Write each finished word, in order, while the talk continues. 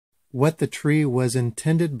what the tree was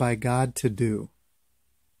intended by God to do.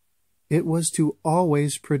 It was to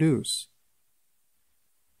always produce.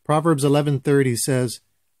 Proverbs 11:30 says,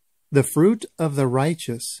 "The fruit of the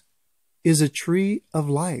righteous is a tree of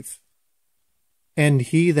life, and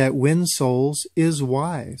he that wins souls is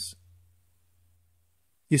wise."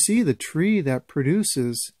 You see, the tree that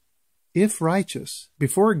produces, if righteous,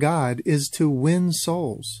 before God is to win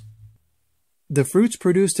souls. The fruits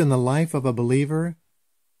produced in the life of a believer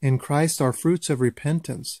in Christ are fruits of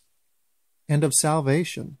repentance and of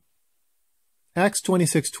salvation. Acts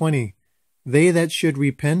 26:20, "They that should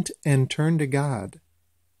repent and turn to God,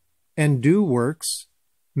 and do works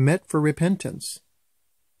met for repentance."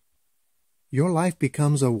 Your life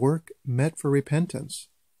becomes a work met for repentance,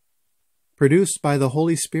 produced by the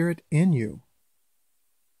Holy Spirit in you.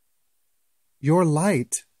 Your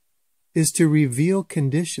light is to reveal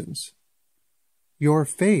conditions. Your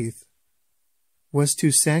faith was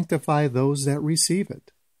to sanctify those that receive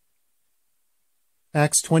it.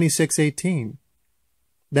 Acts 26:18,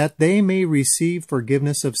 "That they may receive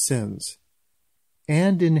forgiveness of sins,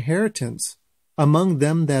 and inheritance among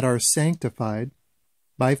them that are sanctified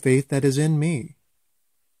by faith that is in me."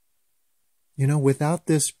 You know, without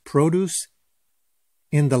this produce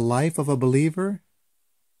in the life of a believer,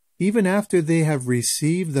 even after they have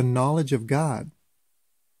received the knowledge of God,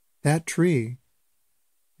 that tree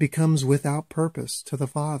becomes without purpose to the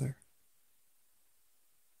Father.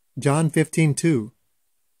 John 15:2,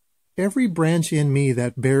 "Every branch in me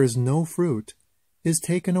that bears no fruit is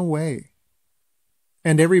taken away,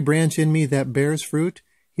 and every branch in me that bears fruit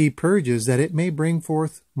he purges, that it may bring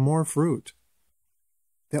forth more fruit."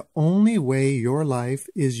 The only way your life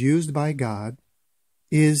is used by God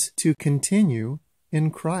is to continue in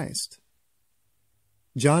Christ.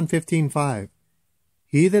 John 15:5,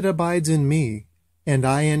 "He that abides in me, and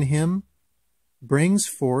I in him, brings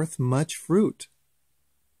forth much fruit.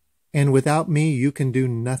 And without me you can do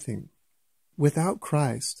nothing." Without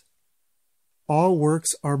Christ, all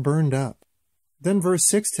works are burned up. Then verse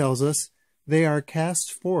 6 tells us, "They are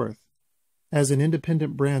cast forth as an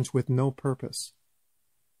independent branch with no purpose.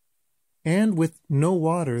 And with no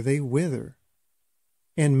water they wither.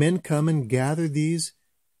 And men come and gather these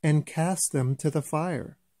and cast them to the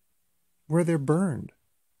fire, where they're burned.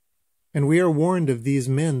 And we are warned of these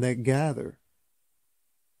men that gather.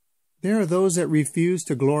 There are those that refuse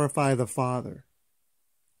to glorify the Father,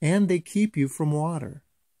 and they keep you from water,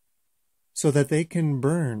 so that they can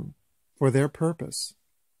burn for their purpose.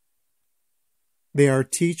 They are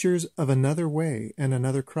teachers of another way and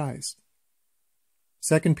another Christ.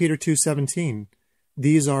 2 Peter 2:17,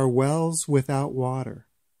 "These are wells without water."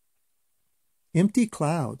 Empty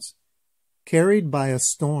clouds, carried by a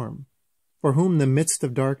storm, for whom the midst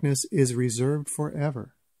of darkness is reserved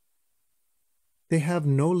forever. They have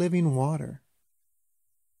no living water,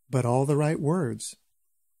 but all the right words,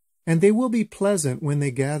 and they will be pleasant when they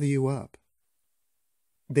gather you up.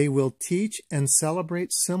 They will teach and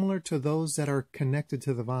celebrate similar to those that are connected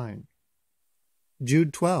to the vine.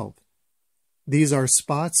 Jude 12, "These are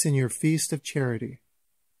spots in your feast of charity.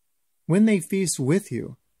 When they feast with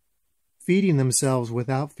you, feeding themselves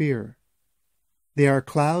without fear, they are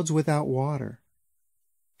clouds without water,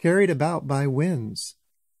 carried about by winds,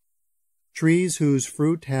 trees whose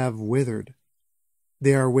fruit have withered.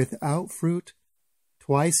 They are without fruit,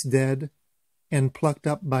 twice dead, and plucked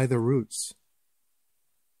up by the roots."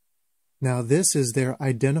 Now this is their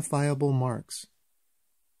identifiable marks.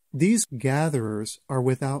 These gatherers are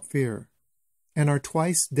without fear, and are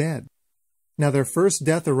twice dead. Now their first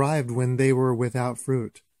death arrived when they were without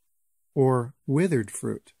fruit, or withered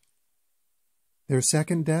fruit. Their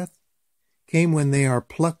second death came when they are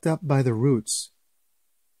plucked up by the roots.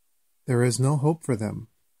 There is no hope for them.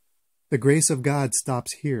 The grace of God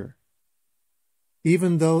stops here.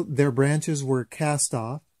 Even though their branches were cast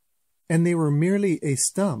off, and they were merely a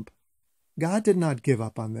stump, God did not give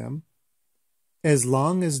up on them, as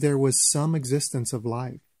long as there was some existence of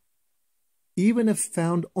life. Even if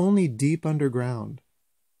found only deep underground,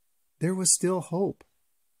 there was still hope.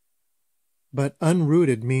 But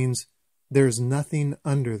unrooted means there's nothing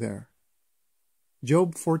under there.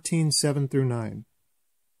 Job 14:7-9.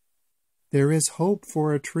 "There is hope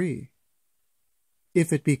for a tree,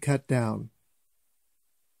 if it be cut down,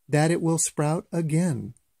 that it will sprout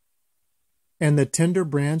again, and the tender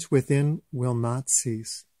branch within will not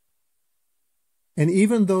cease. And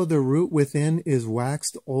even though the root within is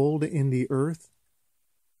waxed old in the earth,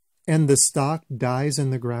 and the stalk dies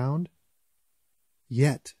in the ground,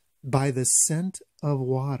 yet by the scent of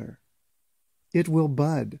water it will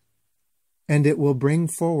bud, and it will bring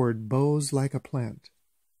forward boughs like a plant."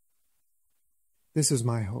 This is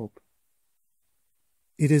my hope.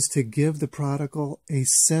 It is to give the prodigal a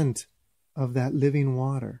scent of that living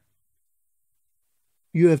water.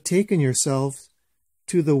 You have taken yourself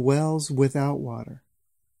to the wells without water,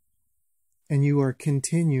 and you are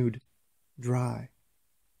continued dry.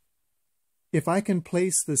 If I can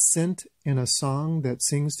place the scent in a song that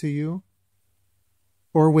sings to you,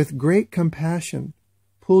 or with great compassion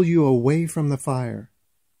pull you away from the fire,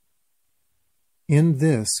 in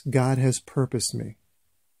this God has purposed me,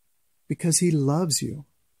 because He loves you,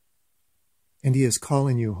 and He is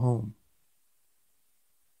calling you home.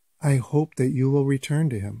 I hope that you will return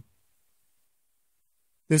to Him.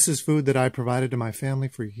 This is food that I provided to my family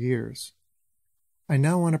for years. I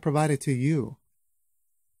now want to provide it to you.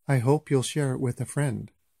 I hope you'll share it with a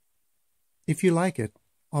friend. If you like it,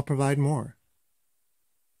 I'll provide more.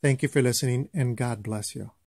 Thank you for listening, and God bless you.